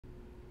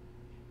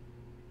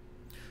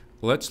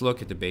Let's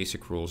look at the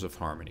basic rules of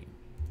harmony.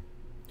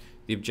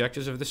 The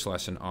objectives of this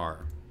lesson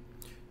are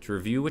to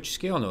review which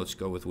scale notes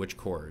go with which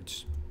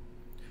chords,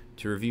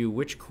 to review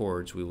which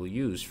chords we will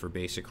use for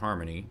basic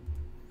harmony,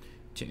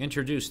 to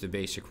introduce the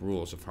basic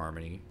rules of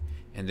harmony,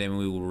 and then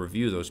we will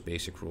review those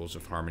basic rules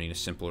of harmony in a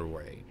simpler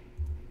way.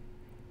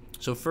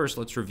 So first,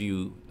 let's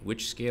review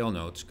which scale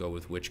notes go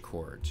with which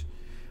chords.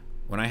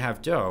 When I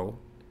have do,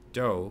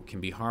 do can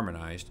be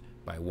harmonized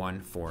by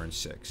 1, 4, and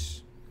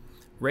 6.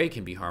 Re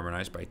can be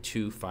harmonized by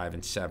 2, 5,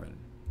 and 7.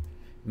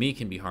 Mi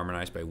can be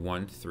harmonized by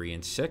 1, 3,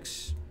 and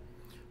 6.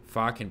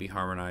 Fa can be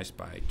harmonized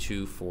by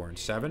 2, 4, and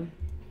 7.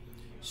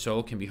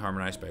 Sol can be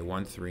harmonized by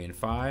 1, 3, and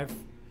 5.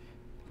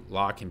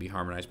 La can be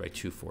harmonized by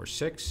 2, 4,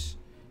 6.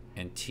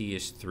 And Ti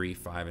is 3,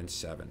 5, and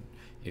 7.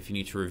 If you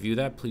need to review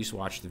that, please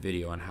watch the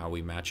video on how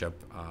we match up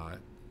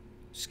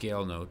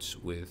scale notes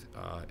with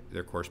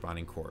their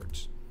corresponding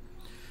chords.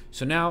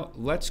 So now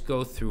let's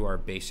go through our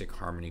basic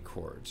harmony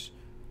chords.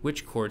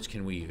 Which chords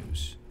can we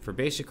use? For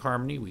basic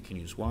harmony, we can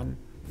use 1,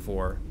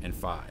 4, and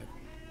 5,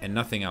 and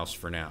nothing else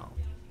for now.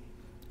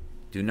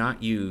 Do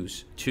not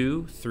use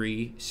 2,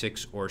 3,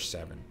 6, or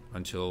 7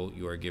 until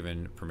you are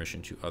given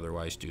permission to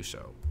otherwise do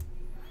so.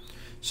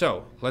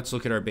 So let's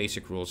look at our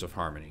basic rules of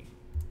harmony.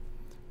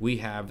 We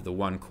have the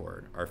 1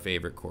 chord, our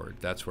favorite chord.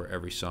 That's where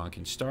every song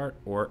can start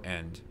or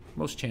end.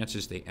 Most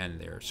chances they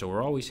end there, so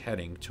we're always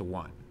heading to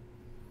 1.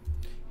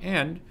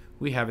 And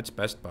we have its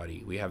best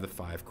buddy. We have the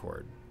 5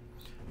 chord.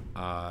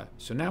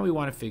 So now we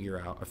want to figure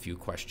out a few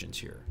questions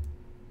here.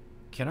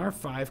 Can our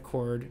 5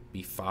 chord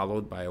be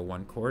followed by a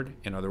 1 chord?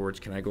 In other words,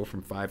 can I go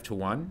from 5 to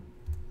 1?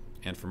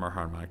 And from our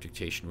harmonic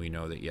dictation, we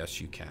know that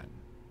yes, you can.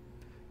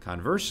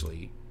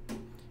 Conversely,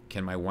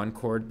 can my 1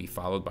 chord be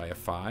followed by a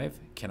 5?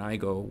 Can I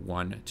go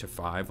 1 to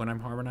 5 when I'm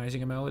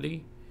harmonizing a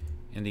melody?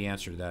 And the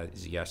answer to that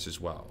is yes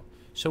as well.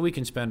 So we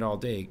can spend all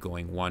day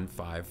going 1,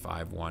 5,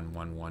 5, 1,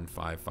 1, 1,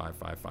 5, 5,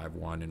 5, 5,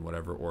 1 in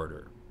whatever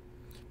order.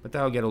 But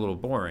that'll get a little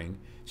boring.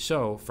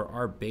 So for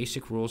our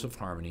basic rules of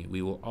harmony,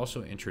 we will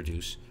also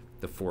introduce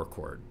the 4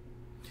 chord.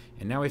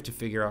 And now we have to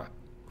figure out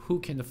who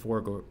can the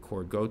 4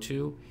 chord go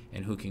to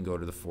and who can go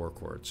to the 4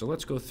 chord. So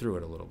let's go through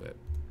it a little bit.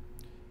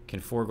 Can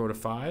 4 go to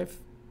 5?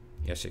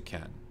 Yes, it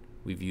can.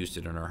 We've used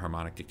it in our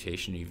harmonic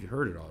dictation. You've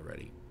heard it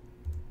already.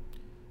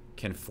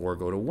 Can 4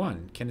 go to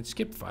 1? Can it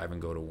skip 5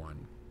 and go to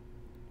 1?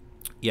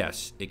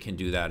 Yes, it can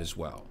do that as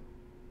well.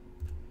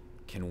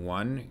 Can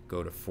 1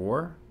 go to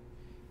 4?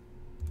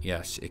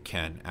 Yes, it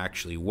can.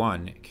 Actually,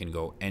 1 can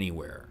go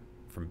anywhere.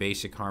 From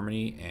basic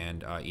harmony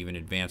and even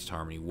advanced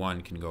harmony,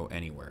 1 can go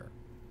anywhere.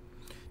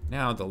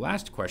 Now, the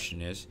last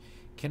question is,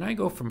 can I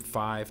go from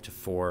 5 to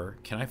 4?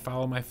 Can I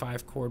follow my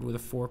 5 chord with a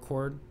 4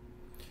 chord?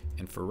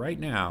 And for right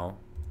now,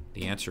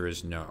 the answer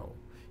is no.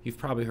 You've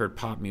probably heard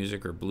pop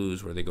music or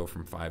blues where they go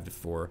from 5 to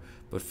 4,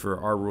 but for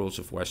our rules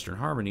of Western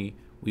harmony,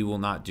 we will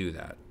not do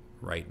that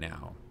right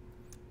now.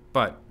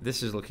 But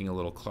this is looking a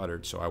little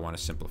cluttered, so I want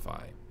to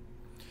simplify.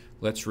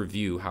 Let's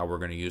review how we're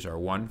going to use our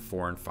 1,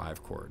 4, and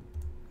 5 chord.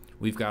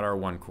 We've got our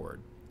 1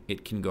 chord.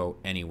 It can go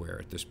anywhere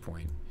at this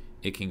point.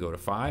 It can go to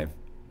 5,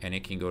 and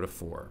it can go to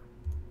 4.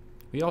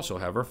 We also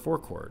have our 4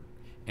 chord.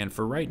 And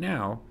for right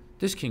now,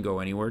 this can go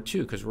anywhere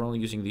too, because we're only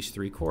using these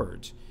 3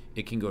 chords.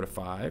 It can go to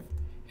 5,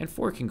 and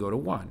 4 can go to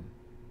 1.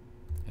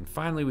 And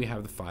finally, we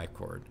have the 5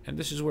 chord. And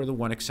this is where the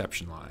one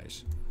exception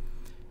lies.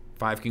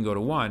 5 can go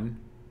to 1,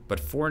 but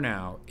for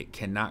now, it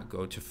cannot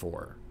go to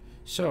 4.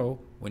 So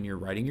when you're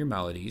writing your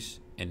melodies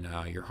and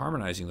you're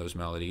harmonizing those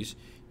melodies,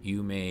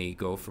 you may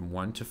go from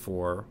 1 to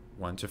 4,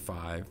 1 to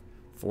 5,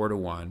 4 to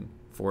 1,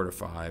 4 to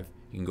 5.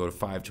 You can go to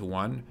 5 to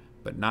 1,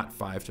 but not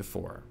 5 to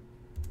 4.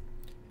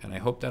 And I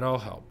hope that all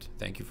helped.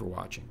 Thank you for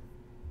watching.